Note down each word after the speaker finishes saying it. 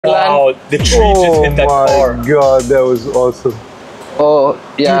Wow, the tree just hit that car. Oh my god, that was awesome. Oh,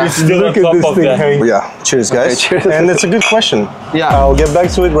 yeah. Dude, it's still Look on at top this of thing that. hanging. Yeah, cheers guys. Okay, cheers. And it's a good question. Yeah. I'll get back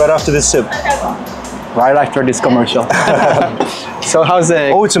to it right after this sip. Right after this commercial. So how's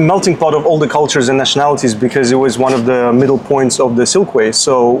it? Oh, it's a melting pot of all the cultures and nationalities because it was one of the middle points of the Silkway.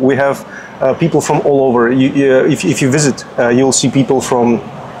 So we have people from all over. If you visit, you'll see people from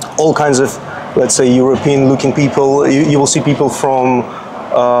all kinds of, let's say, European-looking people. You will see people from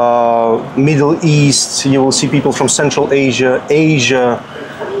Middle East. You will see people from Central Asia, Asia.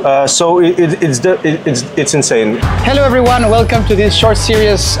 So it's insane. Hello everyone, welcome to this short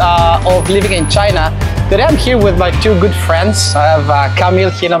series of living in China. Today I'm here with my two good friends. I have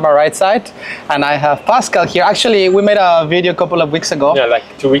Kamil here on my right side and I have Pascal here. Actually, we made a video a couple of weeks ago. Yeah, like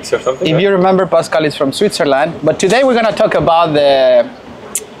 2 weeks or something. If you remember, Pascal is from Switzerland. But today we're going to talk about the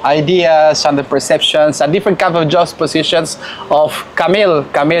ideas and the perceptions and different kinds of jobs positions of Kamil.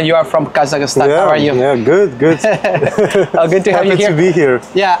 Kamil, you are from Kazakhstan. Yeah, how are you? Yeah, good. Oh, good to have you Happy here. to be here.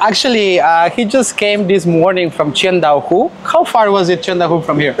 Yeah, actually, he just came this morning from Qiandaohu. How far was it, Qiandaohu,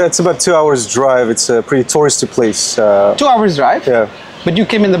 from here? It's about 2 hours drive. It's a pretty touristy place. 2 hours drive? Yeah. But you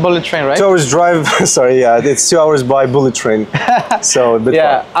came in the bullet train, right? 2 hours drive, sorry, yeah, it's 2 hours by bullet train. So, a bit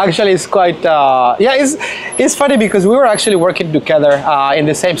yeah, far. actually it's quite, it's funny because we were actually working together in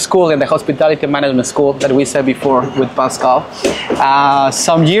the same school, in the hospitality management school that we said before with Pascal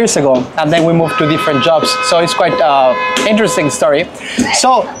some years ago, and then we moved to different jobs. So it's quite interesting story.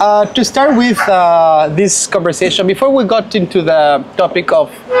 So to start with this conversation, before we got into the topic of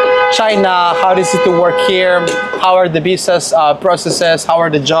China, how is it to work here, how are the business processes, how are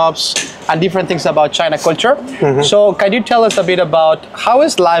the jobs, and different things about China culture. So can you tell us a bit about how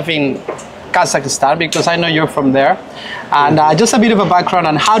is life in Kazakhstan, because I know you're from there, and just a bit of a background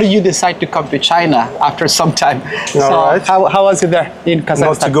on how do you decide to come to China after some time. Right. How was it there in Kazakhstan?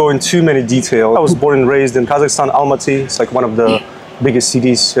 Not to go in too many details. I was born and raised in Kazakhstan, Almaty. It's like one of the biggest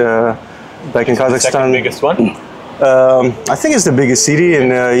cities back in Kazakhstan. Second biggest one? I think it's the biggest city,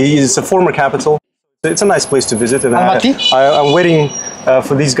 and it's a former capital. It's a nice place to visit, and I'm waiting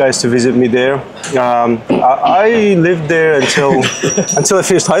for these guys to visit me there. I lived there until I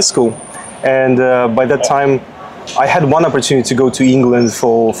finished high school, and by that time I had one opportunity to go to England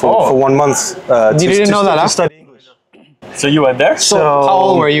for 1 month. You didn't know that, to huh? study English. So you went there? So how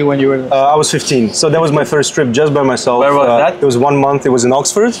old were you when you were there? I was 15, so that was my first trip just by myself. Where was that? It was 1 month. It was in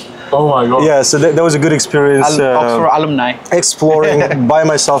Oxford. Oh my god. Yeah, so that was a good experience. Oxford alumni. Exploring by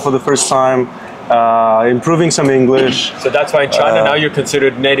myself for the first time, improving some English. So that's why in China now you're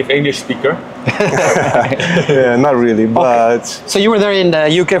considered native English speaker? Yeah, not really, but So you were there in the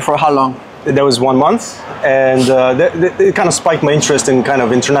UK for how long? that was 1 month, and it kind of spiked my interest in kind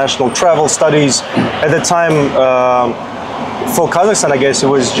of international travel studies. At the time, for Kazakhstan, I guess it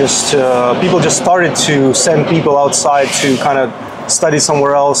was just people just started to send people outside to kind of study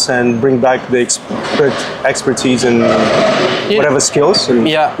somewhere else and bring back the expertise and whatever skills. And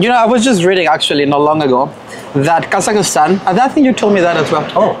Yeah, you know, I was just reading actually not long ago that Kazakhstan, and I think you told me that as well.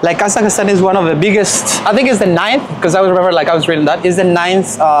 Oh. Like Kazakhstan is one of the biggest, I think it's the ninth, because I remember like I was reading that, is the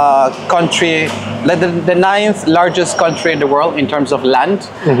ninth country, like the ninth largest country in the world in terms of land.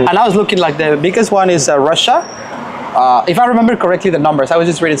 And I was looking like the biggest one is Russia. If I remember correctly the numbers, I was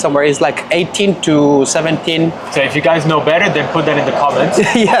just reading somewhere, it's like 18 to 17. So if you guys know better, then put that in the comments.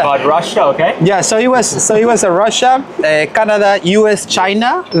 Yeah. About Russia, okay? Yeah, so it was Russia, Canada, US,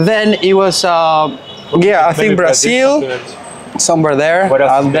 China, then it was yeah, I think Brazil, somewhere there, What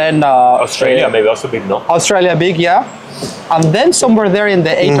else? and then Australia, maybe also big, no? Australia big, yeah, and then somewhere there in the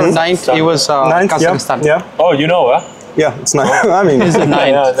 8th or 9th, it was ninth, Kazakhstan. yeah, Oh, you know, huh? yeah, it's not. I mean, It's the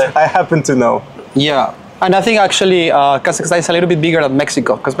ninth. I happen to know. Yeah, and I think actually Kazakhstan is a little bit bigger than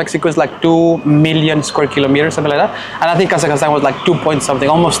Mexico, because Mexico is like 2 million square kilometers, something like that, and I think Kazakhstan was like 2 point something,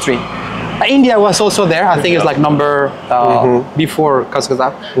 almost 3. India was also there. I think it's like number before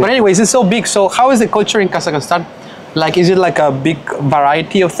Kazakhstan. But anyways, it's so big. So how is the culture in Kazakhstan? Like, is it like a big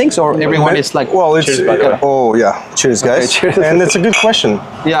variety of things, or everyone is like? Well, it's Cheers, by the way. oh yeah, cheers guys. cheers. And it's a good question.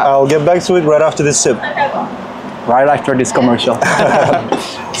 Yeah. I'll get back to it right after this sip. Right after this commercial.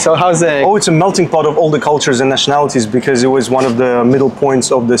 So how's it? Oh, it's a melting pot of all the cultures and nationalities because it was one of the middle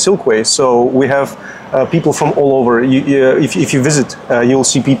points of the Silkway. So we have people from all over. If you visit, you'll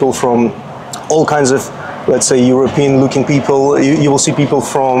see people from all kinds of, let's say, European-looking people. You will see people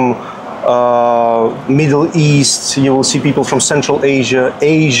from Middle East. You will see people from Central Asia,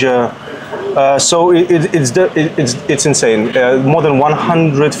 Asia. So it's insane. More than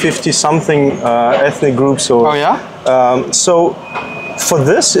 150 something ethnic groups. Or, Oh yeah. So for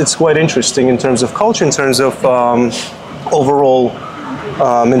this, it's quite interesting in terms of culture, in terms of overall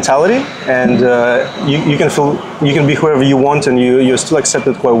mentality, and you can be whoever you want, and you're still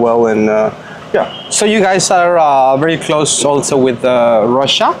accepted quite well, and yeah. So you guys are very close also with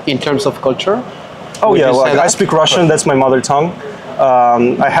Russia in terms of culture? Oh Would yeah, you well, say that? I speak Russian. That's my mother tongue.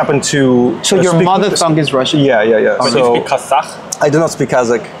 I happen to. So your mother tongue is Russian? Yeah, yeah, yeah. But So you speak Kazakh? I do not speak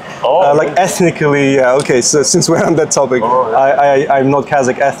Kazakh. Oh, Like ethnically, yeah. Okay, so since we're on that topic, I'm not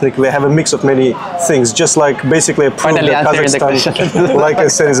Kazakh ethnically. I have a mix of many things. Just like basically, I proved Finally that answering the Kazakhstan, question. like I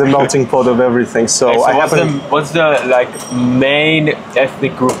said, is a melting pot of everything. So so I happen. what's the like main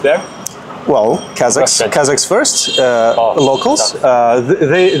ethnic group there? Well, Kazakhs, Russian. Kazakhs first, locals.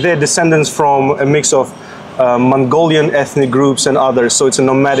 Kazakhs. They're descendants from a mix of Mongolian ethnic groups and others. So it's a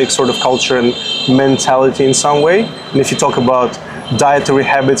nomadic sort of culture and mentality in some way. And if you talk about dietary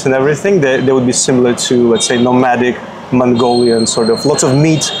habits and everything, they would be similar to, let's say, nomadic Mongolian sort of. Lots of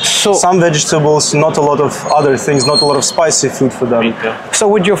meat, some vegetables, not a lot of other things, not a lot of spicy food for them. So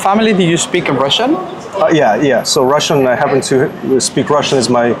with your family, do you speak Russian? Yeah. So Russian, I happen to speak Russian as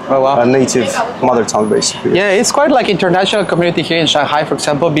my native mother tongue, basically. Yeah, it's quite like international community here in Shanghai, for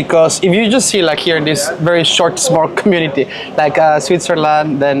example, because if you just see like here in this very short, small community, like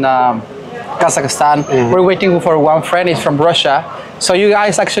Switzerland, then Kazakhstan, we're waiting for one friend, he's from Russia. So you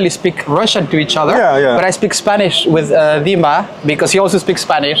guys actually speak Russian to each other, Yeah. but I speak Spanish with Dima because he also speaks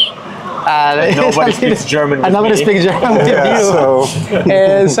Spanish. Nobody speaks German with And nobody me. speaks German with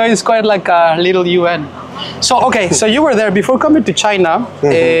Yeah, you. So it's quite like a little UN. So okay, so you were there before coming to China.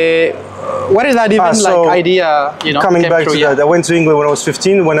 What is that even so like idea? You know, coming came back through, to that, I went to England when I was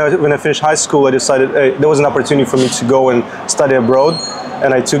 15. When I finished high school, I decided there was an opportunity for me to go and study abroad,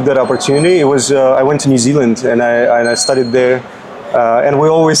 and I took that opportunity. It was I went to New Zealand and I studied there. And we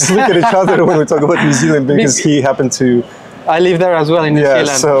always look at each other when we talk about New Zealand because he happened to. I live there as well in New Zealand.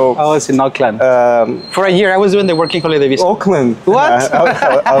 So I was in Auckland for a year. I was doing the working holiday visa. Auckland. What?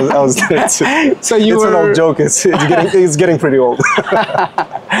 I was there too. So you it's were an old joke. It's getting pretty old.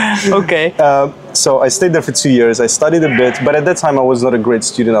 okay. So I stayed there for 2 years. I studied a bit, but at that time I was not a great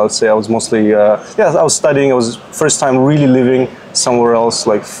student. I would say I was mostly I was studying. I was first time really living somewhere else,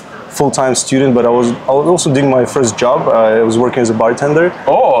 like full-time student. But I was also doing my first job. I was working as a bartender.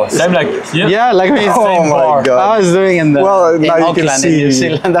 Oh, same like you? Yeah, like me. Oh same my bar. God. I was doing in the Well, in now you can Auckland in New see-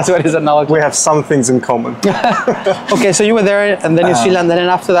 Zealand. That's what it is in Auckland. We have some things in common. Okay, so you were there and then New Zealand, and then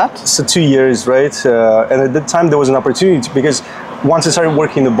after that? So 2 years, right? And at that time there was an opportunity because once I started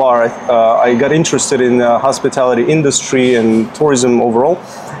working in the bar, I got interested in the hospitality industry and tourism overall.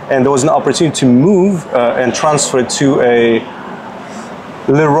 And there was an opportunity to move and transfer to a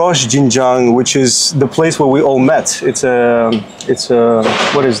Le Roche Jinjiang, which is the place where we all met. It's a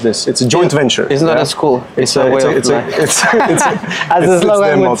what is this? It's a joint venture. It's not a school. It's a way of life. As the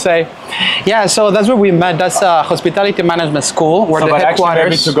slogan would say. Yeah, so that's where we met. That's a hospitality management school where So, the but actually, maybe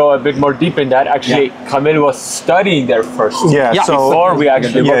headquarters. to go a bit more deep in that, actually, Kamil was studying there first. Yeah, Yeah, so Before we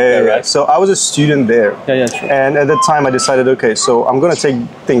actually worked there, right? So I was a student there. Yeah, true. And at that time I decided, okay, so I'm gonna take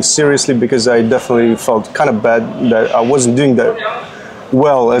things seriously because I definitely felt kind of bad that I wasn't doing that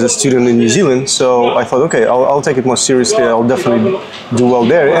well as a student in New Zealand. So I thought, okay, I'll take it more seriously. I'll definitely do well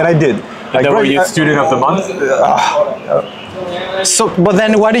there, and I did. And then were you student of the month? So, but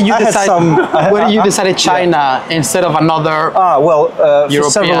then why did you I had decide? some- Why did you decide China instead of another? For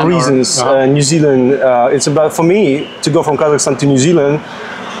European several or- reasons. New Zealand, it's about, for me, to go from Kazakhstan to New Zealand,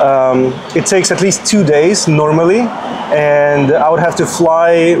 it takes at least 2 days normally, and I would have to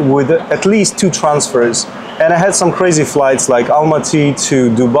fly with at least 2 transfers. And I had some crazy flights like Almaty to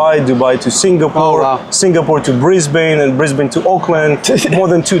Dubai, Dubai to Singapore, Oh, wow. Singapore to Brisbane, and Brisbane to Auckland, more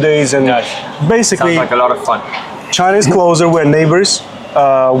than 2 days. And Gosh. basically, Sounds like a lot of fun. China is closer, we're neighbors.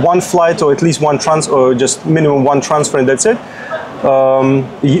 One flight or at least one or just minimum one transfer, and that's it.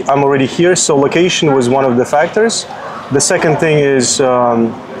 I'm already here, so location was one of the factors. The second thing is,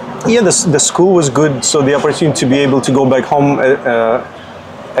 the school was good, so the opportunity to be able to go back home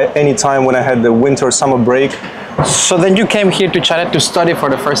at any time when I had the winter or summer break. So then you came here to China to study for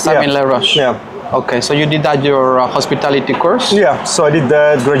the first time in Le Roche. Yeah. Okay, so you did that your hospitality course. Yeah, so I did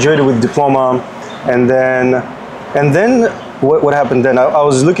that, graduated with diploma, and then what happened then? I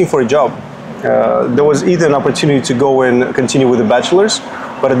was looking for a job. There was either an opportunity to go and continue with the bachelor's,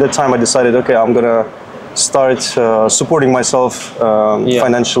 but at that time I decided, okay, I'm gonna start supporting myself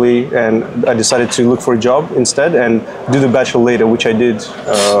financially, and I decided to look for a job instead and do the bachelor later, which I did.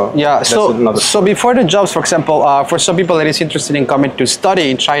 Yeah, so before the jobs, for example, for some people that is interested in coming to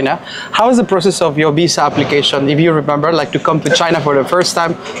study in China, how is the process of your visa application? If you remember, like to come to China for the first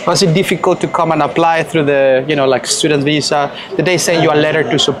time, was it difficult to come and apply through the, you know, like student visa? Did they send you a letter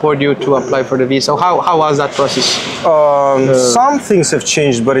to support you to apply for the visa? How was that process? Some things have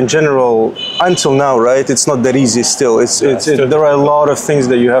changed, but in general, until now, right, it's not that easy still. There are a lot of things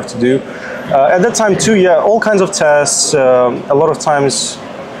that you have to do. At that time too, yeah, all kinds of tests. A lot of times,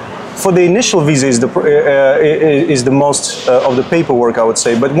 for the initial visa is the most of the paperwork, I would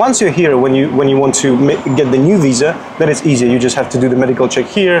say. But once you're here, when you want to get the new visa, then it's easier. You just have to do the medical check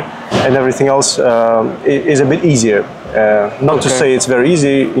here, and everything else is a bit easier. Not to say it's very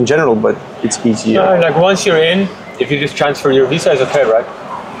easy in general, but it's easier. Like once you're in, if you just transfer your visa, it's okay, right?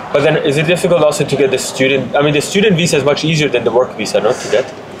 But then is it difficult also to get the student? I mean, the student visa is much easier than the work visa, not to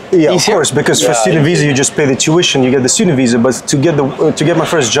get? Yeah, of course, because for student visa you just pay the tuition, you get the student visa. But to get my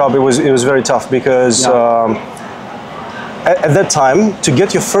first job, it was very tough because at that time, to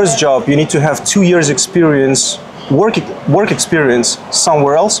get your first job, you need to have 2 years experience, work experience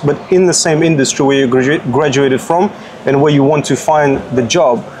somewhere else, but in the same industry where you graduated from and where you want to find the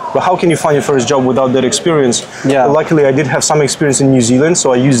job. But how can you find your first job without that experience? Yeah. Luckily, I did have some experience in New Zealand,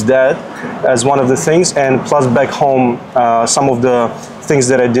 so I used that as one of the things. And plus back home, some of the things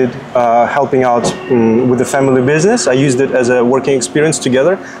that I did helping out with the family business, I used it as a working experience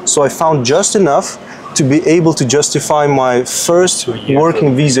together. So I found just enough to be able to justify my first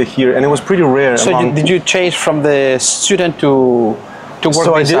working visa here. And it was pretty rare. So did you change from the student to work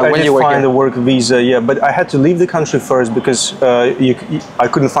so visa I did find here? a work visa, yeah, but I had to leave the country first because I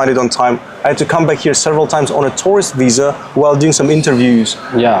couldn't find it on time. I had to come back here several times on a tourist visa while doing some interviews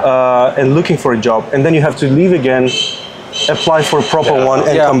and looking for a job. And then you have to leave again, apply for a proper one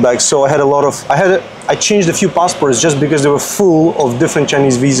and come back. So I had I changed a few passports just because they were full of different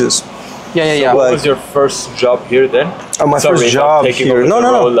Chinese visas. So what was your first job here then? My first job here.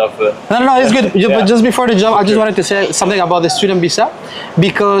 No, it's good. But just before the job, I just wanted to say something about the student visa,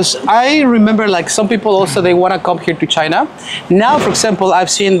 because I remember like some people also, they want to come here to China. Now, for example, I've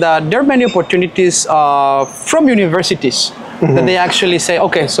seen that there are many opportunities from universities that they actually say,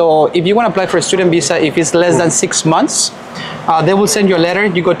 okay, so if you want to apply for a student visa, if it's less than 6 months, they will send you a letter.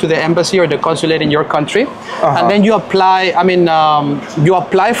 You go to the embassy or the consulate in your country, and then you apply. I mean, you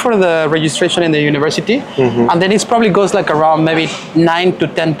apply for the registration in the university, and then it probably goes like around maybe 9,000 to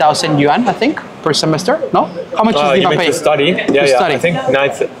 10,000 yuan, I think, per semester. No, how much is it to study? I think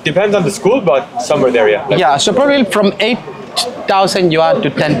 9. Depends on the school, but somewhere there, yeah. So probably from 8,000 yuan to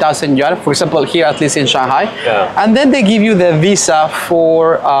 10,000 yuan, for example, here at least in Shanghai, and then they give you the visa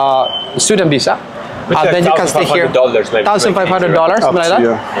for student visa. Then you can stay here, $1,500, something like that.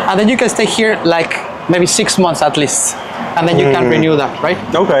 And then you can stay here like maybe 6 months at least, and then you can renew that, right?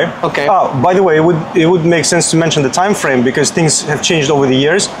 Okay. Oh, by the way, it would make sense to mention the time frame because things have changed over the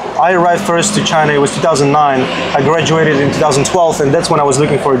years. I arrived first to China, it was 2009. I graduated in 2012, and that's when I was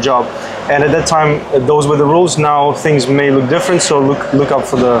looking for a job. And at that time, those were the rules. Now things may look different, so look up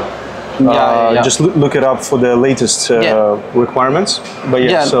for the just look it up for the latest requirements.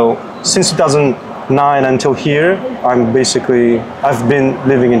 But so since 2009 until here, I've been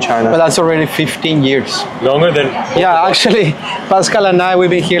living in China. But that's already 15 years. Longer than... Yeah, actually, Pascal and I, we've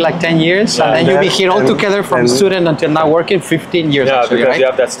been here like 10 years, and then you've been here all together from student until now working 15 years actually, because right? you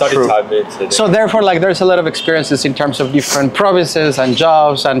have that study time. So therefore, like, there's a lot of experiences in terms of different provinces and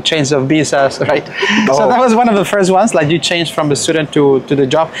jobs and change of visas, right? So that was one of the first ones, like you changed from the student to the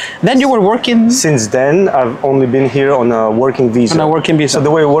job. Then you were working... Since then, I've only been here on a working visa. On a working visa. So the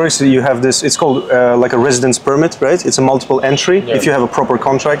way it works is you have this, it's called like a residence permit, right? It's a multiple entry if you have a proper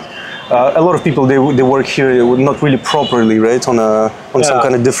contract. A lot of people they work here not really properly, right? On some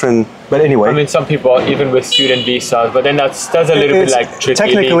kind of different. But anyway, I mean, some people even with student visas, but then that's a little bit like tricky.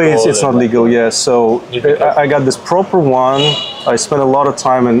 Technically, it's not legal. Yeah. So I got this proper one. I spent a lot of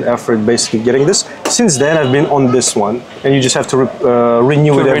time and effort basically getting this. Since then, I've been on this one, and you just have to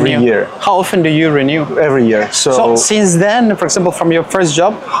renew it every year. How often do you renew? Every year. So since then, for example, from your first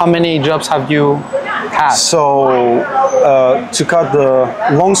job, how many jobs have you had? So to cut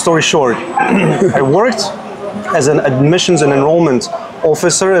the long story short, I worked as an admissions and enrollment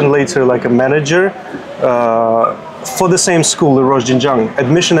officer and later like a manager for the same school, the Rojinjiang,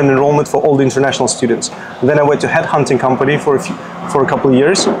 admission and enrollment for all the international students. Then I went to headhunting company for a couple of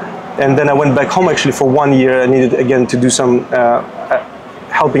years, and then I went back home actually for 1 year. I needed again to do some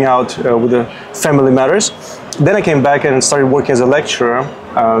helping out with the family matters. Then I came back and started working as a lecturer.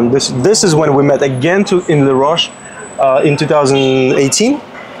 This is when we met again in La Roche in 2018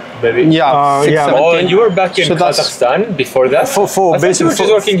 Maybe. Yeah, yeah. Oh, you were back in Kazakhstan before that? For I thought you were basically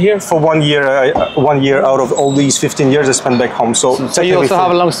just working here. for 1 year. 1 year out of all these 15 years I spent back home. So you also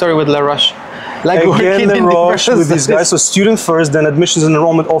have a long story with La Roche. Like again, La Roche with these guys. So student first, then admissions and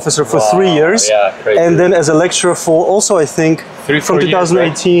enrollment officer for 3 years, yeah, crazy. and then as a lecturer for also I think 3-4 from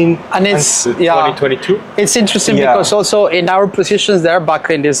 2018 years, right? And it's yeah, 2022. it's interesting Yeah. because also in our positions there back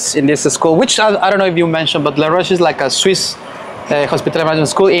in this school, which I don't know if you mentioned, but La Roche is like a Swiss hospitality management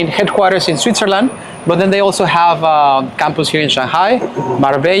school in headquarters in Switzerland, but then they also have a campus here in Shanghai,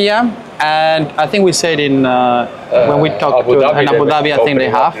 Marbella, and I think we said in when we talked Abu Dhabi, in Abu Dhabi, I think they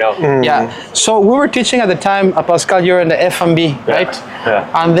have. Yeah. So we were teaching at the time, Pascal, you're in the F&B, right?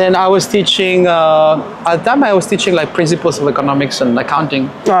 Yeah. And then I was teaching, at the time I was teaching like principles of economics and accounting.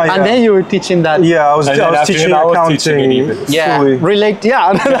 yeah. And then you were teaching that. Yeah, I was And then after teaching him, I was teaching it accounting. even. Yeah, fully.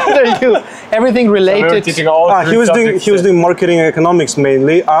 there you go. Everything We were related. teaching all He was doing marketing and economics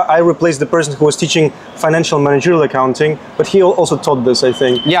mainly. I replaced the person who was teaching financial managerial accounting, but he also taught this, I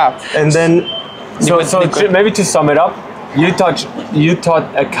think. Yeah. And then Maybe to sum it up, you taught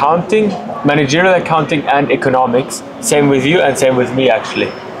accounting, managerial accounting, and economics. Same with you and same with me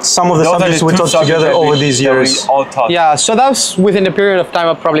actually. some of the Those are subjects the we two taught subjects together that over we- these that we years. all taught. Yeah, so that was within a period of time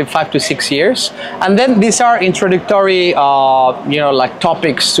of probably 5 to 6 years. And then these are introductory, like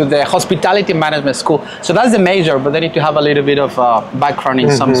topics to the hospitality management school. So that's the major, but they need to have a little bit of background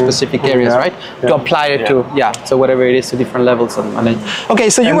in some specific areas, right? To apply it to, so whatever it is to different levels. Okay,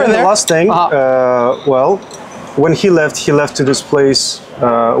 so you And were then there. the last thing, when he left to this place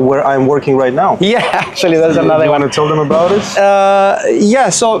where I'm working right now. Yeah, actually, there's another You one. want to tell them about it? Yeah,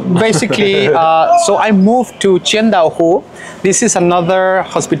 so basically, so I moved to Chiendaohu. This is another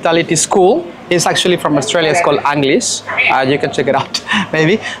hospitality school. It's actually from Australia. It's called Anglis. You can check it out,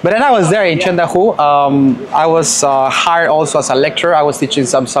 maybe. But then I was there in Chiendaohu. I was hired also as a lecturer. I was teaching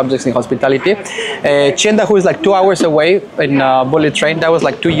some subjects in hospitality. Chiendaohu is like 2 hours away in bullet train. That was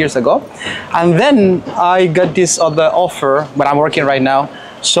like 2 years ago. And then I got this other offer, but I'm working right now.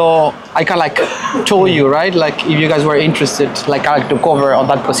 So I kind of like told you, right? Like if you guys were interested, like I took over on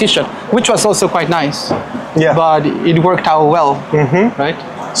that position, which was also quite nice. Yeah. But it worked out well, right?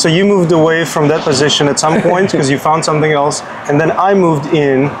 So you moved away from that position at some point because you found something else, and then I moved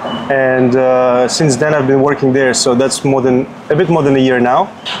in, and since then I've been working there. So that's a bit more than a year now.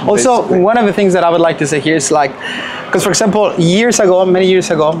 Also, basically. one of the things that I would like to say here is like, because for example, many years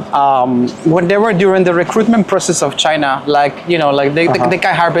ago, when they were during the recruitment process of China, like, they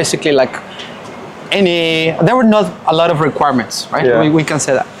can hire basically like there were not a lot of requirements, right? Yeah. We can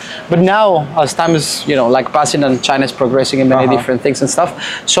say that. But now, as time is, like passing and China is progressing in many different things and stuff,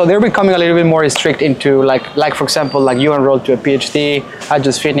 so they're becoming a little bit more strict into like for example, like you enrolled to a PhD, I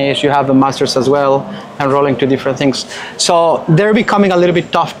just finished, you have a master's as well, enrolling to different things. So they're becoming a little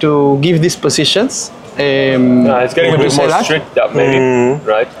bit tough to give these positions. It's getting a would you bit say more that? strict up, maybe,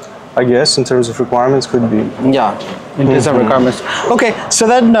 right? I guess in terms of requirements could be. Yeah, in terms of requirements. Okay, so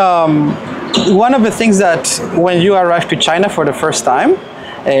then one of the things that when you arrived to China for the first time,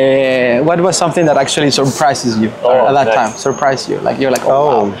 what was something that actually surprises you at that time? Surprised you? Like you're like,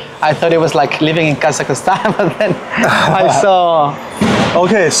 wow. I thought it was like living in Kazakhstan, but then I saw.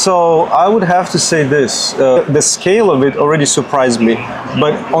 Okay, so I would have to say this. The scale of it already surprised me.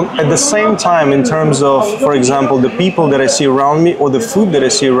 But at the same time, in terms of, for example, the people that I see around me or the food that I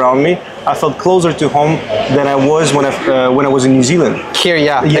see around me, I felt closer to home than I was when I was in New Zealand. Here,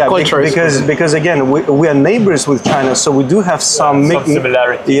 the culture because again, we are neighbors with China, so we do have some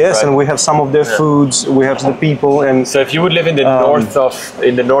similarities. Yes, right? and we have some of their foods, we have the people, and So if you would live in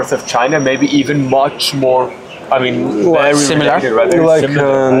the north of China, maybe even much more. I mean, very similar? related, right? Very like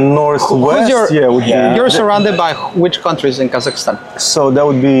similar. northwest. Would be. You're surrounded by which countries in Kazakhstan? So that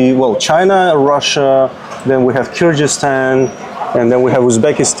would be, China, Russia, then we have Kyrgyzstan, and then we have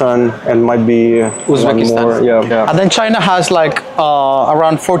Uzbekistan, and might be Uzbekistan. one more, yeah. And then China has like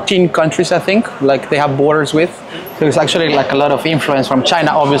around 14 countries, I think, like they have borders with. So it's actually like a lot of influence from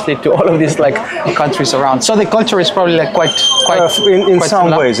China, obviously, to all of these like countries around. So the culture is probably like quite in quite some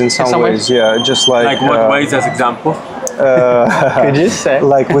similar. ways, yeah, just like What ways as example? Could you say?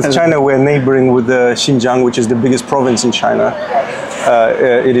 like with China, we're neighboring with Xinjiang, which is the biggest province in China.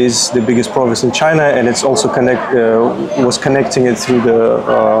 It is the biggest province in China, and it's also was connecting it through the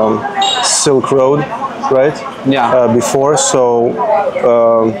Silk Road, right? Yeah. Before, so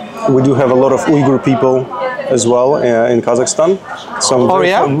we do have a lot of Uyghur people as well in Kazakhstan. So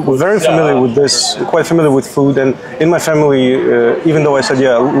I'm very familiar with this, quite familiar with food. And in my family, even though I said,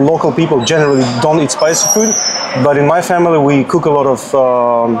 yeah, local people generally don't eat spicy food, but in my family we cook a lot of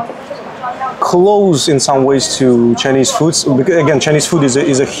close in some ways to Chinese foods. Because, again, Chinese food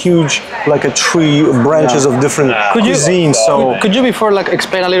is a huge, like a tree, branches of different cuisines. So could you before like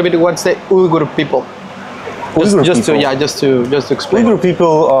explain a little bit what's the Uyghur people? Just to explain. Uyghur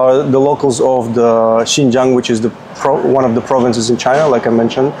people are the locals of the Xinjiang, which is one of the provinces in China, like I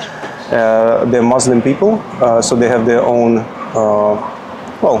mentioned. They're Muslim people, so they have their own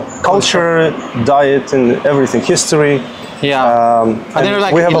culture, diet, and everything, history. Yeah,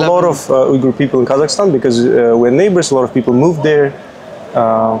 and we have a lot of Uyghur people in Kazakhstan because we're neighbors. A lot of people moved there.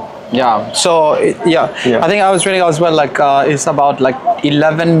 Yeah. So I think I was reading as well. Like it's about like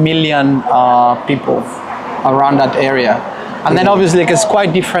 11 million people around that area, and then obviously like, it's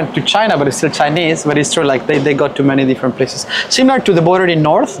quite different to China, but it's still Chinese. But it's true, like they got to many different places, similar to the border in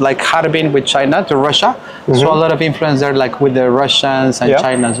north, like Harbin with China to Russia. So a lot of influence there, like with the Russians and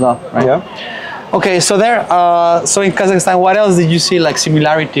China as well, right? Yeah. Okay, so there. So in Kazakhstan, what else did you see like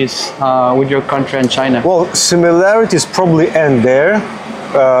similarities with your country and China? Well, similarities probably end there,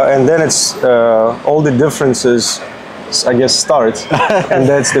 and then it's all the differences, I guess, start. And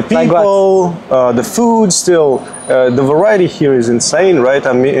that's the people, the food. Still, the variety here is insane, right?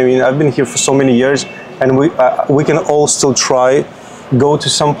 I mean, I've been here for so many years, and we can all still go to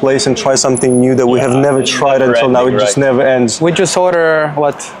some place and try something new that we have never tried until now. It just never ends. We just order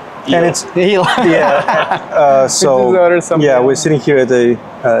what? And it's we're sitting here at a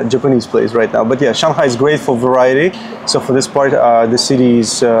Japanese place right now. But yeah, Shanghai is great for variety. So for this part, the city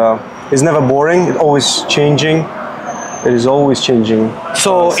is never boring. It's always changing. It is always changing.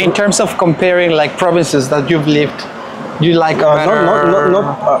 So in terms of comparing like provinces that you've lived, do you like better?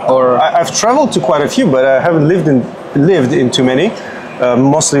 Or I've traveled to quite a few, but I haven't lived in too many.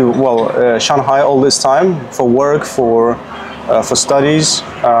 Mostly, Shanghai all this time for work, for studies,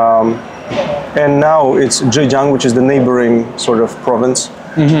 and now it's Zhejiang, which is the neighboring sort of province,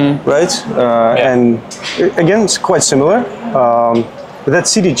 right? And again, it's quite similar. That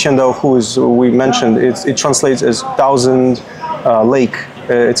city, Qingdao, as we mentioned, it translates as thousand lake.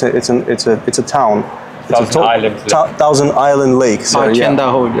 It's a town. Thousand Island Lake. Sorry, and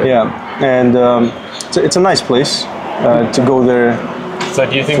it's a nice place to go there. So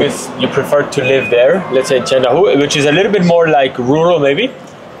do you think you prefer to live there, let's say in Chengdu, which is a little bit more like rural maybe?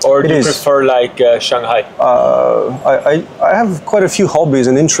 Or do you prefer like Shanghai? I have quite a few hobbies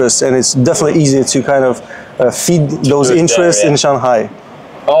and interests, and it's definitely easier to kind of feed those interests in Shanghai.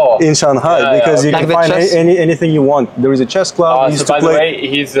 Oh, in Shanghai, because you can find anything you want. There is a chess club. So by the way,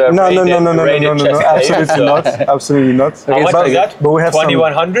 he's no, absolutely not, absolutely not. How much is that? But we have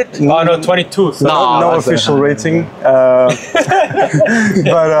 2100. Oh no, 22. No official rating.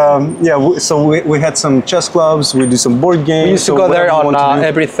 So we had some chess clubs. We do some board games. We used to go there on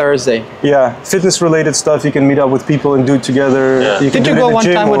every Thursday. Yeah, fitness related stuff. You can meet up with people and do it together. Yeah. Did you go one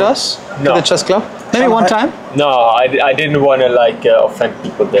time with us to the chess club? Maybe one time? No, I didn't want to like offend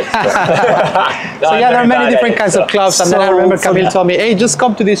people there. So yeah, there are many different kinds of clubs, and then I remember Kamil told me, "Hey, just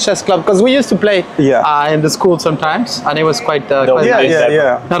come to this chess club," because we used to play in the school sometimes, and it was quite not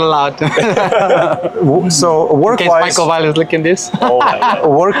allowed. So work-wise, in case Michael Weil is looking this. Oh my God.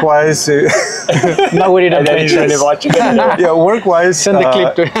 Work-wise, no, we didn't play chess. Watching it. Yeah, work-wise. Send the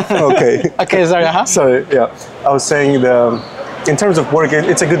clip to. Okay. Okay, sorry. Sorry. Yeah, I was saying in terms of work,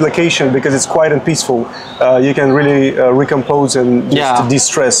 it's a good location because it's quiet and peaceful. You can really recompose and just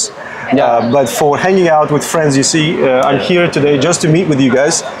de-stress. But for hanging out with friends, you see, I'm here today just to meet with you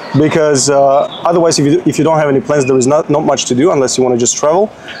guys because otherwise, if you don't have any plans, there is not much to do unless you want to just travel.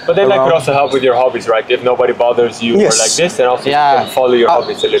 But then that could also help with your hobbies, right? If nobody bothers you or like this, then also you can follow your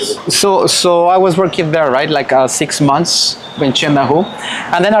hobbies a little bit. So I was working there, right? Like 6 months in Chengdu.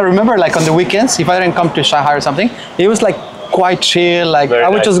 And then I remember like on the weekends, if I didn't come to Shanghai or something, it was like quite chill. Like I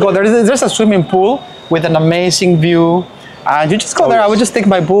would just go there. There's a swimming pool with an amazing view, and you just go there. I would just take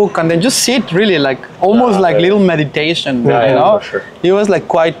my book and then just sit, really like almost like little meditation. You know, for sure. It was like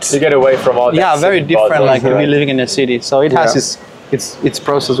quite. You get away from all that. Yeah, very different. Like to be living in a city, so it has its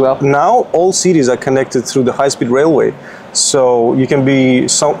pros as well. Now all cities are connected through the high-speed railway, so you can be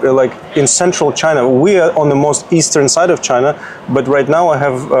like in central China. We are on the most eastern side of China, but right now I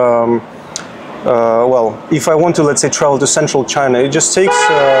have. If I want to, let's say, travel to central China, it just takes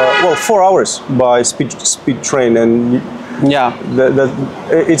 4 hours by speed train, and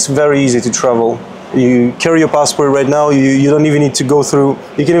it's very easy to travel. You carry your passport right now. You don't even need to go through.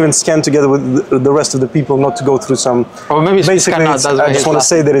 You can even scan together with the rest of the people, not to go through some. Or maybe basically, I just want to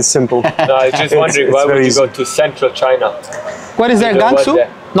say that it's simple. No, I was just wondering why would you go to central China? What is there, Gansu?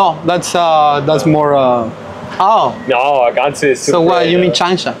 No, that's more. Oh. No, Gansu is super. So what you mean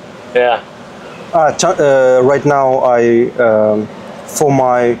Changsha? Yeah. Right now, for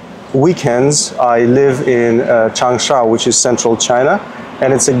my weekends, I live in Changsha, which is central China,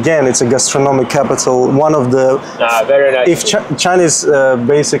 and it's a gastronomic capital. One of the very nice. If China is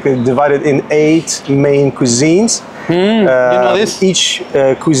basically divided in 8 main cuisines. You know this? Each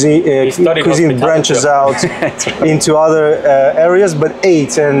cuisine branches out into other areas, but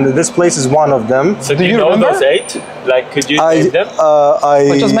 8, and this place is one of them. So do you know remember those 8? Like, could you name them?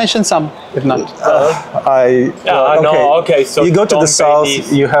 But just mention some, if not. Okay. So you go to the south,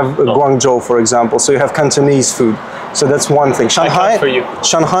 you have Guangzhou, for example. So you have Cantonese food. So that's one thing.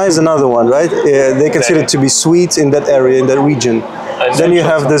 Shanghai is another one, right? They consider it to be sweet in that area, in that region. And then you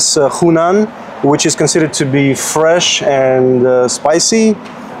have this Hunan, which is considered to be fresh and spicy.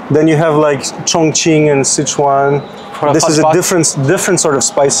 Then you have like Chongqing and Sichuan. This is a different sort of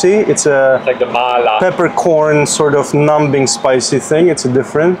spicy. It's a like the mala peppercorn sort of numbing spicy thing. It's a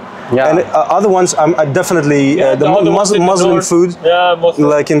different. Yeah. And other ones, I'm definitely the Muslim food. Yeah, Muslim.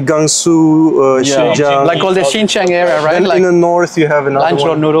 Like in Gansu, Xinjiang. Like all the Xinjiang area, right? And like in the north, you have another Lanzhou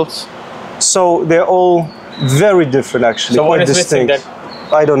one. noodles. So they're all very different, actually. So quite what is distinct. missing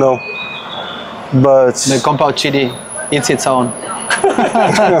then? I don't know. But The compound chili, it's its own.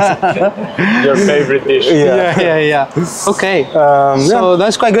 Your favorite dish? Yeah. Okay. So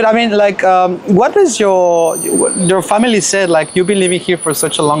that's quite good. I mean, like, what does your family said? Like, you've been living here for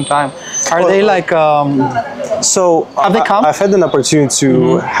such a long time. Are they like? So have they come? I've had an opportunity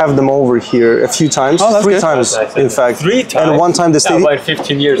to have them over here a few times, Oh, that's 3 good. times, Nice. in fact. 3 times. And one time they stayed. About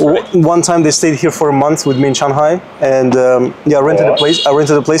 15 years, right? One time they stayed here for a month with me in Shanghai, and rented a place. I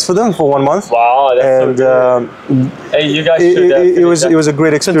rented a place for them for 1 month. Wow, that's And so good. Hey, you guys should it was a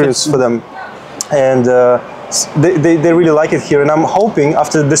great experience for them, and they really like it here. And I'm hoping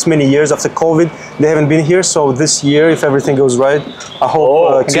after this many years, after COVID, they haven't been here. So this year, if everything goes right, I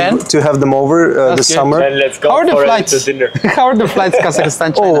hope to have them over this good. summer. Then let's go How are the for flights? to dinner. How are the flights, Kazakhstan,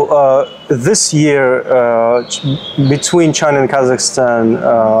 China? This year, between China and Kazakhstan,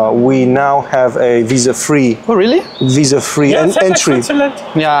 we now have a visa-free. Oh, really? Visa-free Yeah, entry. Switzerland.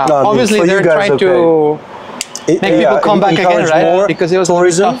 Yeah. No, Obviously, for you they're guys, trying to make people come back again, encourage right? more Because it was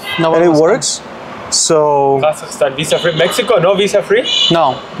tourism, tough. No one and it was works. So Kazakhstan visa free. Mexico no visa free.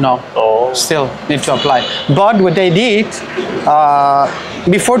 No. Oh. Still need to apply. But what they did,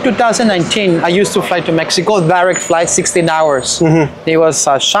 before 2019, I used to fly to Mexico, direct flight, 16 hours. It was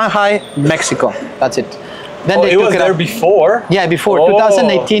Shanghai, Mexico. That's it. Then they it took was it there up. before. Yeah, before Oh.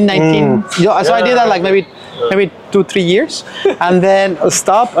 2018, 19. So I did that like maybe 2-3 years, and then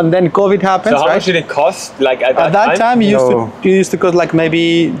stop, and then COVID happens. So how right? much did it cost? Like at At that time, you used to cost like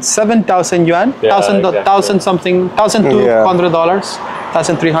maybe 7,000 yuan, Yeah, thousand exactly. something, $1,200,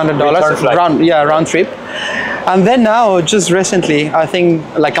 $1,300 round trip. And then now, just recently, I think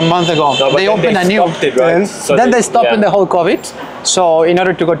like a month ago, No, but they then opened a new. stopped it, right? So Then they stopped in the whole COVID. So in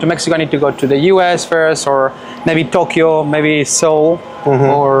order to go to Mexico, I need to go to the US first, or maybe Tokyo, maybe Seoul,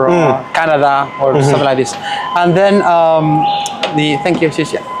 or Canada, or something like this. And then thank you,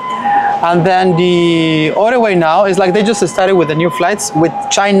 Xixia. And then the other way now is like they just started with the new flights with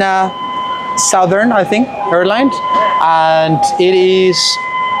China Southern, I think, Airlines, and it is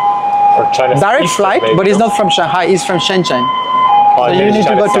Or China direct Eastern, flight, maybe, but it's no? not from Shanghai, it's from Shenzhen. Oh, So then you it's need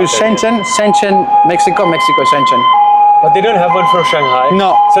to China go to Southern, Shenzhen, Mexico, Shenzhen. But they don't have one from Shanghai. No.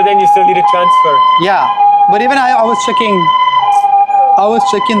 So then you still need a transfer. Yeah, but even I was checking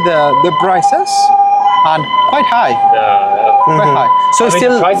the prices, and quite high, quite high. So I mean,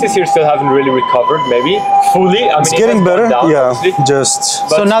 still. the prices here still haven't really recovered, maybe fully. I mean, it's it getting has better. gone down, Yeah, obviously, just.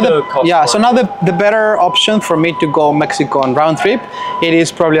 but So now still costs more. the better option for me to go Mexico on round trip, it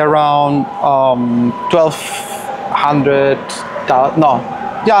is probably around 1,200.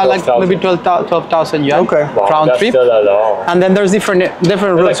 Like 12,000. maybe 12,000 yuan Okay. Wow, round that's trip. still a lot. And then there's different routes.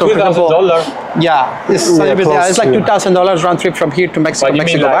 Like So for example, $2,000. yeah, it's a little bit. close It's like to- $2,000 round trip from here to Mexico, But you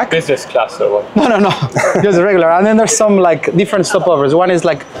mean Mexico like back. business class or what? No, just regular. And then there's some like different stopovers. One is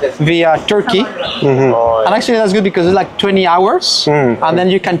like via Turkey, Oh, and actually that's good because it's like 20 hours, and then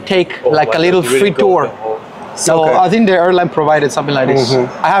you can take like a little really free go tour. the whole- So Okay. I think the airline provided something like this.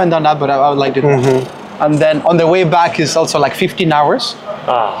 I haven't done that, but I would like to do that. and then on the way back is also like 15 hours.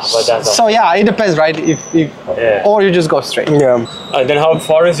 But that's So yeah, it depends, right? Or you just go straight. Yeah. And then how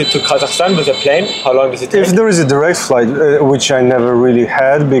far is it to Kazakhstan with a plane? How long does it take? If there is a direct flight, which I never really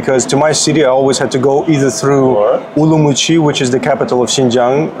had, because to my city I always had to go either through Urumqi, which is the capital of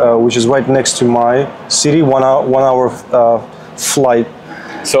Xinjiang, which is right next to my city, 1 hour flight.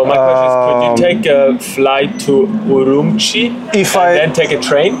 So my question is, could you take a flight to Urumqi then take a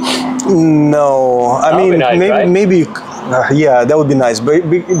train? No, I mean nice, maybe yeah, that would be nice, but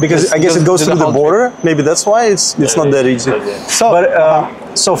because I guess it goes through the border. Maybe that's why it's not that easy.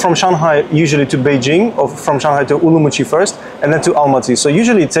 So from Shanghai usually to Beijing, or from Shanghai to Urumqi first, and then to Almaty. So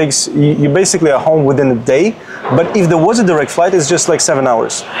usually it takes you basically are home within a day. But if there was a direct flight, it's just like 7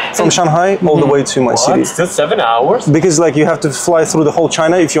 hours from Shanghai all the way to my city. Still 7 hours? Because like you have to fly through the whole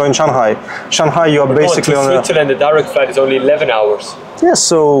China if you're in Shanghai. Shanghai, you are basically on Switzerland. The direct flight is only 11 hours. Yeah,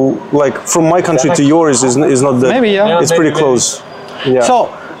 so like from my country to yours is not that. Maybe it's pretty close. Yeah. So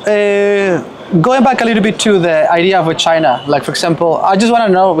going back a little bit to the idea of China, like for example, I just want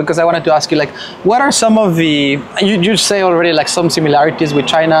to know, because I wanted to ask you, like, what are some of the, you say already like some similarities with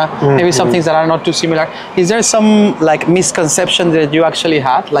China, maybe some things that are not too similar. Is there some like misconception that you actually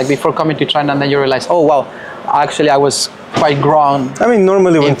had, like before coming to China, and then you realize, oh wow, actually I was quite grown? I mean,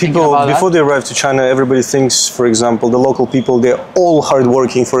 normally when people, before they arrive to China, everybody thinks, for example, the local people, they're all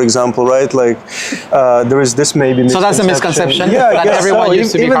hardworking, for example, right? Like, there is this maybe So that's a misconception? Yeah, that everyone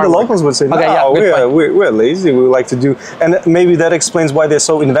used to be even the locals would say, no, we're lazy, we like to do. And maybe that explains why they're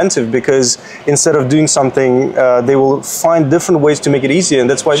so inventive, because instead of doing something, they will find different ways to make it easier. And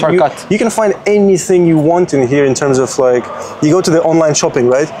that's why you can find anything you want in here in terms of like, you go to the online shopping,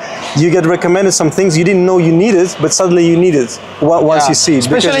 right? You get recommended some things you didn't know you needed, but suddenly you need it once you see it.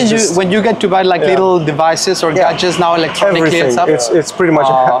 Especially when you get to buy like little devices or gadgets now electronically and stuff. It's pretty much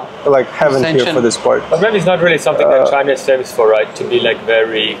like heaven here for this part. But maybe it's not really something that China is famous for, right? To be like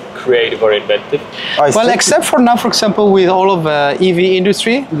very creative or inventive. Well, except for now, for example, with all of EV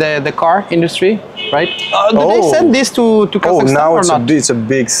industry, the car industry, right? Do they send this to Kazakhstan now or not? It's a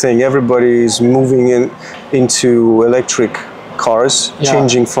big thing. Everybody is moving into electric cars,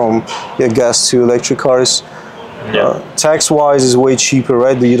 changing from gas to electric cars. Tax-wise is way cheaper,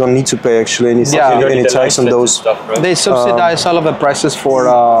 right? You don't need to pay actually any tax on those. Stuff, right? They subsidize all of the prices for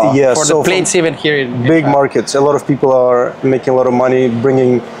the plates even here in big markets. A lot of people are making a lot of money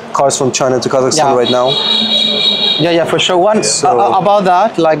bringing cars from China to Kazakhstan right now. Yeah, for sure. About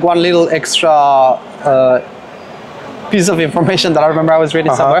that, like one little extra piece of information that I remember I was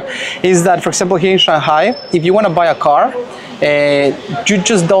reading somewhere is that, for example, here in Shanghai, if you want to buy a car, you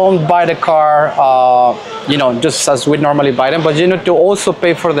just don't buy the car, just as we normally buy them, but you need to also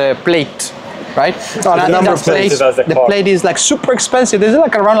pay for the plate, right? The plate is like super expensive. This is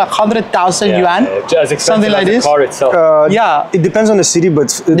like around like 100,000 yuan, something like this. The car itself. It depends on the city,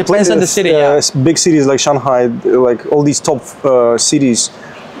 but depends on the city. Big cities like Shanghai, like all these top cities,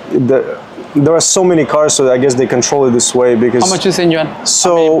 there are so many cars, so I guess they control it this way. Because how much is in yuan?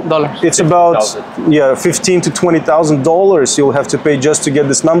 So it's about $15,000 to $20,000 you'll have to pay just to get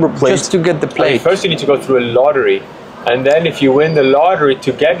this number plate. Just to get the plate. I mean, first you need to go through a lottery, and then if you win the lottery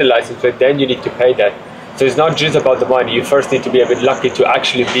to get the license plate, then you need to pay that. So it's not just about the money. You first need to be a bit lucky to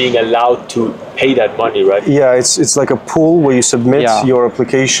actually being allowed to pay that money, right? Yeah, it's like a pool where you submit your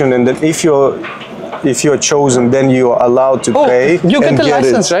application, and then if you're chosen, then you are allowed to pay. You get the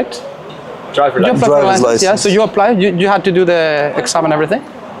license, right? Driver's license. Yeah, so you apply, you had to do the exam and everything?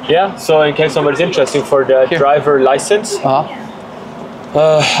 Yeah, so in case somebody's interested for the driver license.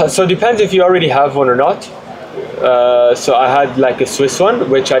 So it depends if you already have one or not. So I had like a Swiss one,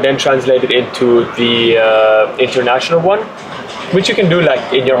 which I then translated into the international one, which you can do like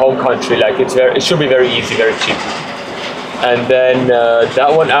in your home country. Like it should be very easy, very cheap. And then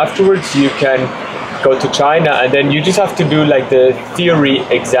that one afterwards, you can go to China, and then you just have to do like the theory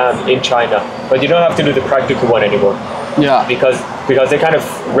exam in China, but you don't have to do the practical one anymore. Yeah. Because they kind of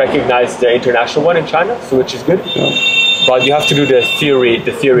recognize the international one in China, so which is good. Yeah. But you have to do the theory.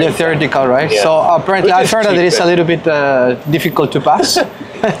 The theoretical, right? Yeah. So apparently, I've heard that it is a little bit difficult to pass.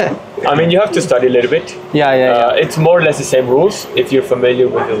 I mean, you have to study a little bit. Yeah. It's more or less the same rules if you're familiar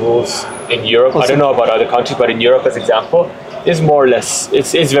with the rules in Europe. I don't know about other countries, but in Europe, as example, is more or less,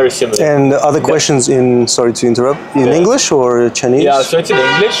 it's very similar. And other questions in, sorry to interrupt, in English or Chinese? Yeah, so it's in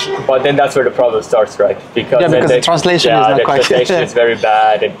English, but then that's where the problem starts, right? Because the translation is not quite... the translation is very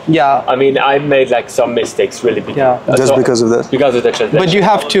bad. And I mean, I made like some mistakes really. Just because of that? Because of the translation. But you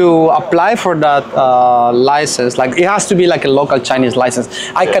have to apply for that license, like it has to be like a local Chinese license.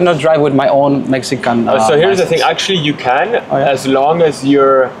 I cannot drive with my own Mexican So here's the thing, actually you can, as long as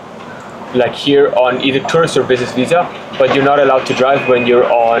you're like here on either tourist or business visa, but you're not allowed to drive when you're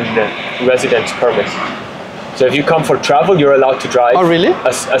on residence permit. So if you come for travel, you're allowed to drive. Oh, really?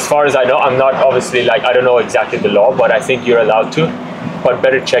 As far as I know, I'm not obviously like, I don't know exactly the law, but I think you're allowed to. But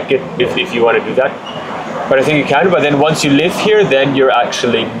better check it if you want to do that. But I think you can. But then once you live here, then you're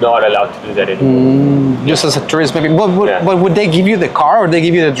actually not allowed to do that anymore. Just as a tourist, maybe. But would they give you the car or they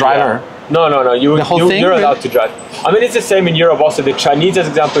give you the driver? Yeah. No. You're allowed to drive. I mean, it's the same in Europe also. The Chinese, as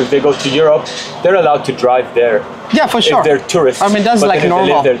example, if they go to Europe, they're allowed to drive there. Yeah, for sure. If they're tourists. I mean, that's like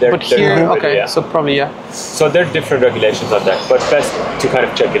normal. But here, already, okay, yeah. So probably, yeah. So there are different regulations on that, but best to kind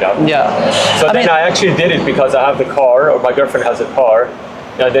of check it out. Yeah. So I actually did it because I have the car, or my girlfriend has a car.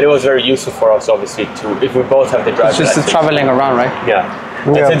 And then it was very useful for us, obviously, if we both have the driver's license. Just traveling around, right? Yeah.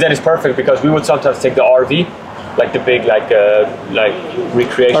 And since then it's perfect because we would sometimes take the RV, like the big like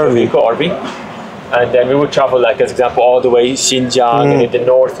recreational vehicle RV, and then we would travel like as example all the way Xinjiang and in the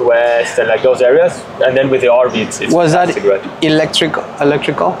northwest and like those areas, and then with the RV it's was that right? electrical?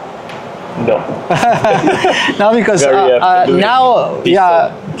 No. No, because now,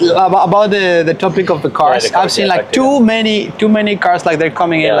 about the topic of the cars, I've seen like too many cars like they're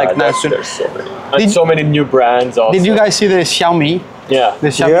coming in like now soon. There's so many. And so many new brands also. Did you guys see the Xiaomi? Yeah. The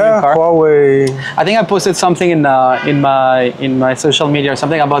Xiaomi new car. Huawei. I think I posted something in my social media or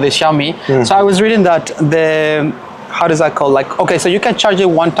something about the Xiaomi. So I was reading that how does that called? Like, okay, so you can charge it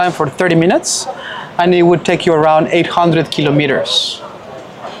one time for 30 minutes, and it would take you around 800 kilometers.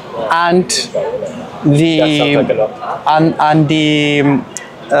 And the like a lot. and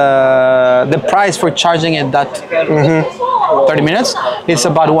the price for charging it that 30 minutes is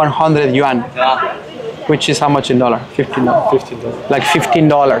about 100 yuan, which is how much in dollar? $15. Like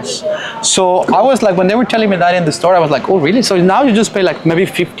 $15. So I was like, when they were telling me that in the store, I was like, oh really? So now you just pay like maybe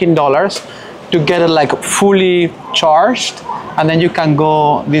 $15 to get it like fully charged, and then you can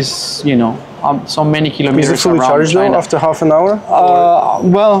go this, so many kilometers. Is it fully around charged China. though after half an hour?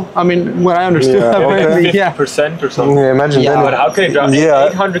 Well, I mean, what I understood, apparently, 50% or something. Yeah, imagine Yeah. then. But how can it drive? Yeah.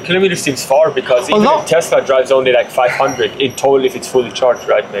 800 kilometers seems far because even if Tesla drives only like 500 in total if it's fully charged,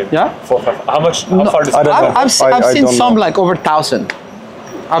 right? Maybe. Yeah. 400, 500. How far does it go? I've seen don't some know. like over 1,000.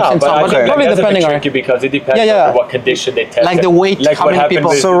 I've seen But some, I but think probably that's depending a bit on tricky because it depends Yeah. on what condition they test. Like it. the weight, like how what many happened people.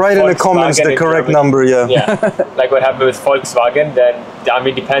 with So write in the comments Volkswagen the in correct Germany. number, yeah. Yeah, like what happened with Volkswagen, then I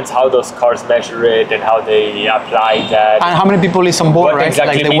mean depends how those cars measure it and how they apply that. And how many people is on board, What right?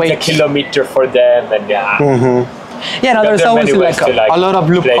 exactly Like the means weight. a kilometer for them, and Yeah, now there's there are always many ways like to, like, a lot of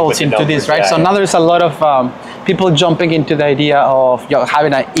play loopholes with the into this, numbers, right? yeah, So yeah. now there's a lot of people jumping into the idea of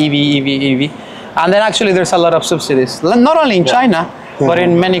having an EV. And then actually there's a lot of subsidies, not only in China, but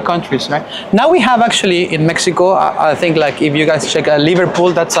in many countries, right? Now we have actually in Mexico, I think like if you guys check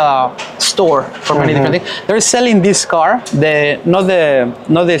Liverpool, that's a store for many different things. They're selling this car, not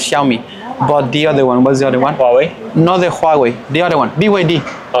the Xiaomi, but the other one. What's the other one? Huawei? Not the Huawei, the other one, BYD.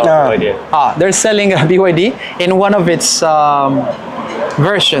 Oh, no idea. They're selling a BYD in one of its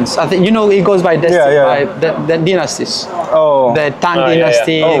versions. I think it goes by by the dynasties. Oh. The Tang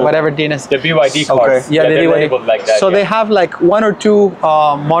dynasty, whatever dynasty. The BYD cars. Okay. Yeah, the they're BYD. labeled like that. So they have like one or two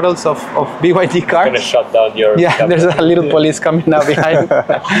models of BYD cars. Gonna shut down your. Yeah, there's a little police coming now behind.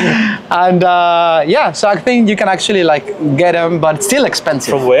 And so I think you can actually like get them, but it's still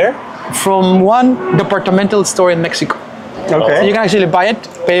expensive. From where? From one departmental store in Mexico. Okay. So you can actually buy it,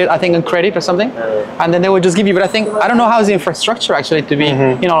 pay it, I think, on credit or something, and then they will just give you. But I don't know how's the infrastructure actually to be,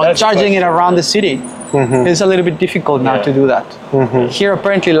 That's charging it around the city. It's a little bit difficult now to do that. Here,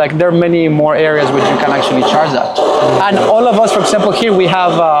 apparently, like there are many more areas which you can actually charge that. And all of us, for example, here we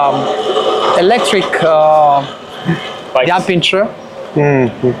have electric jumping truck,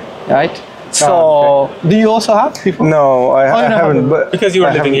 right? So, do you also have people? No, I haven't. But Because you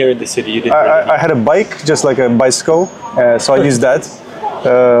were living here in the city, you didn't. I had a bike, just like a bicycle, so I used that.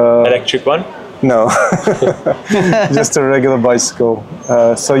 Electric one. No, just a regular bicycle.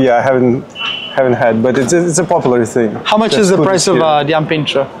 So yeah, I haven't had, but it's a popular thing. How much is the price of a jumping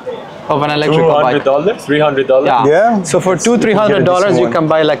truck? Of an electrical bike? $200, $300. Yeah. So for $200-$300, you can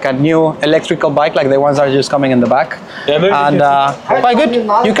buy like a new electrical bike, like the ones that are just coming in the back. Yeah, maybe And quite good.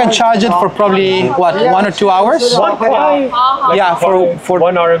 You can charge it for probably what, 1 or 2 hours? Yeah, for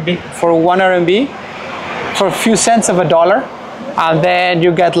 1 RMB. for 1 RMB, for a few cents of a dollar, and then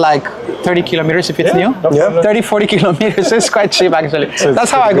you get like 30 kilometers if it's new. no problem. 30-40 kilometers. It's quite cheap actually.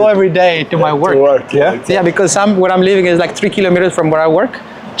 That's how I go every day to my work. To work, Yeah. Yeah, because where I'm living is like 3 kilometers from where I work.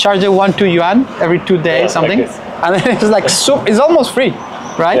 Charge it 1-2 yuan every 2 days, Yeah, something, like this. and then it's like it's almost free,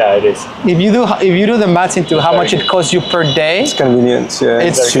 right? Yeah, it is. If you do the math into how much it costs you per day, It's convenient. Yeah.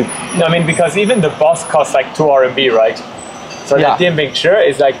 It's cheap. I mean, because even the bus costs like 2 RMB, right? So Yeah. the mixture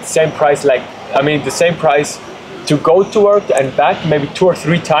is like the same price, like, I mean, the same price to go to work and back, maybe 2 or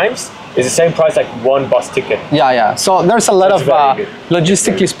 3 times, is the same price like 1 bus ticket. Yeah. So there's a lot That's of, very good.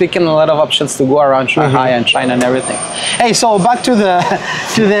 logistically speaking, a lot of options to go around Shanghai and China and everything. Hey, so back to the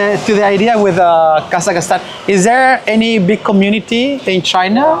to the idea with Kazakhstan. Is there any big community in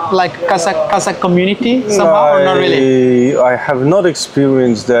China, like Kazakh community somehow, or not really? I have not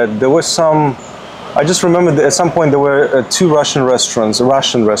experienced that. There was some. I just remember that at some point there were 2 Russian restaurants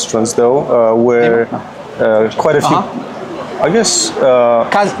though, where quite a few. I guess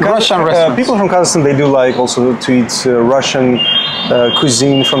Russian restaurants. people from Kazakhstan, they do like also to eat Russian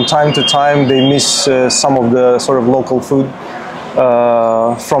cuisine from time to time. They miss some of the sort of local food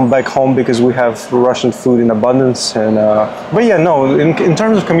from back home because we have Russian food in abundance. And but yeah, no, in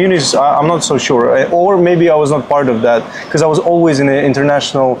terms of communities, I'm not so sure. Or maybe I was not part of that because I was always in an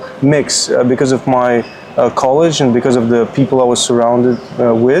international mix because of my college and because of the people I was surrounded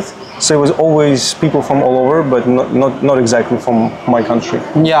with. So it was always people from all over, but not exactly from my country.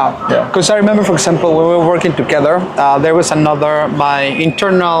 Yeah, because I remember, for example, when we were working together, there was my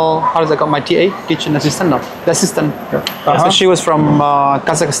internal, how does it called, my TA, kitchen assistant, no, the assistant. So she was from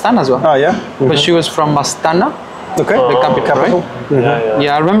Kazakhstan as well. Ah, yeah? But she was from Astana, Okay. the capital, right?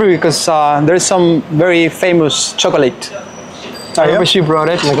 Yeah, I remember because there's some very famous chocolate. I remember she brought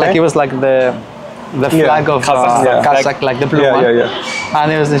it, like it was like the flag of Kazakh, like the blue one.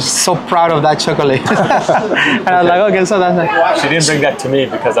 And he was just so proud of that chocolate. And I was like, okay, so that's like... She didn't bring that to me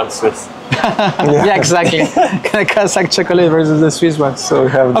because I'm Swiss. Yeah, exactly. Kazakh chocolate versus the Swiss one. So we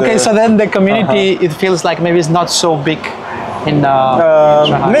have okay, so then the community, it feels like maybe it's not so big in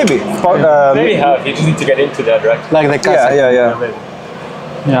maybe. Maybe have, you just need to get into that, right? like the Kazakh.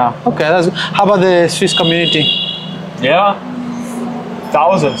 Yeah. Okay, that's good. How about the Swiss community? Yeah,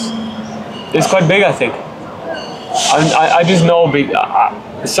 thousands. It's quite big, I think. I just know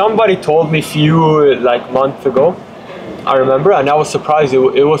somebody told me a few like months ago, I remember, and I was surprised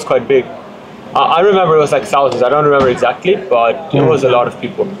it was quite big. I remember it was like thousands. I don't remember exactly, but it was a lot of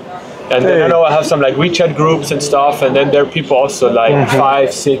people. And then I know I have some like WeChat groups and stuff, and then there are people also like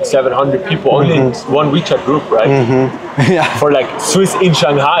 500, 600, 700 people only in one WeChat group, right? Yeah. For like Swiss in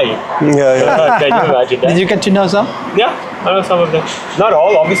Shanghai. Yeah. Can you imagine that? Did you get to know some? Yeah, I know some of them. Not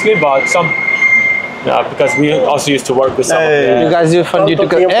all, obviously, but some. Yeah, because we also used to work with some of them. You guys do fun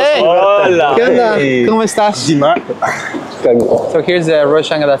together. Hey! Hola! ¿Qué onda? ¿Cómo estás? So here's a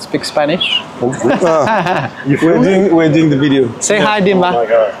Russian that speaks Spanish. We're doing the video. Say hi, Dima. Oh my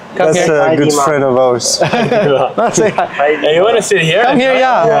God. Come That's here. a good friend of ours. Say hi. Hey, you want to sit here? Come here,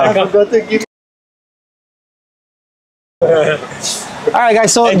 yeah. All right,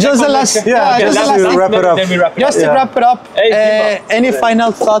 guys. So just the last, just the last thing. Wrap it up. Then we wrap it Just up. to wrap it up, Hey, any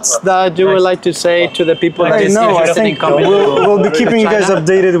final thoughts that you would like to say to the people that is No, I interested in think coming? we'll be keeping you guys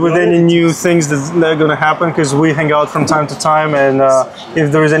updated with any new things that are going to happen because we hang out from time to time, and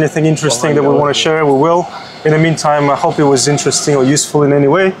if there is anything interesting that we want to share, we will. In the meantime, I hope it was interesting or useful in any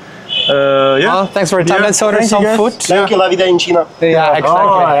way. Well, thanks for your time. Let's order some food. Thank you, La Vida in China. Yeah,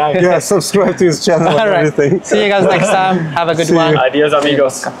 exactly. Yeah, subscribe to his channel and All right. everything. See you guys next time. Have a good one. Adios,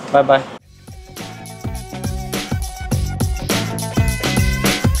 amigos. Bye bye.